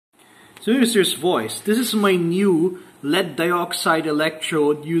So here's your voice. This is my new lead dioxide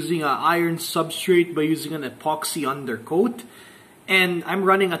electrode using an iron substrate by using an epoxy undercoat. And I'm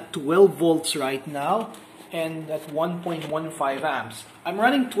running at 12 volts right now and at 1.15 amps. I'm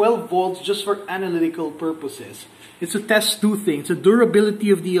running 12 volts just for analytical purposes. It's to test two things: the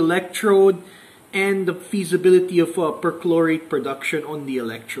durability of the electrode and the feasibility of perchlorate production on the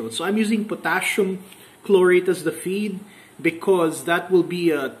electrode. So I'm using potassium chlorate as the feed, because that will be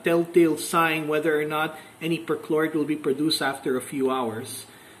a telltale sign whether or not any perchlorate will be produced after a few hours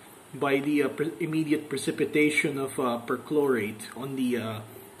by the immediate precipitation of perchlorate on the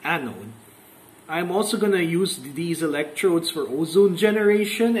anode. I'm also going to use these electrodes for ozone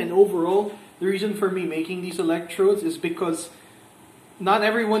generation, and overall the reason for me making these electrodes is because not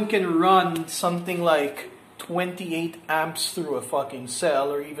everyone can run something like 28 amps through a fucking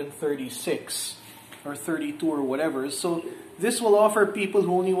cell, or even 36 or 32 or whatever. So this will offer people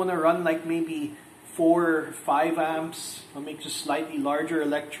who only want to run like maybe 4 or 5 amps, or make just slightly larger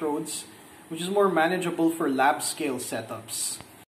electrodes, which is more manageable for lab scale setups.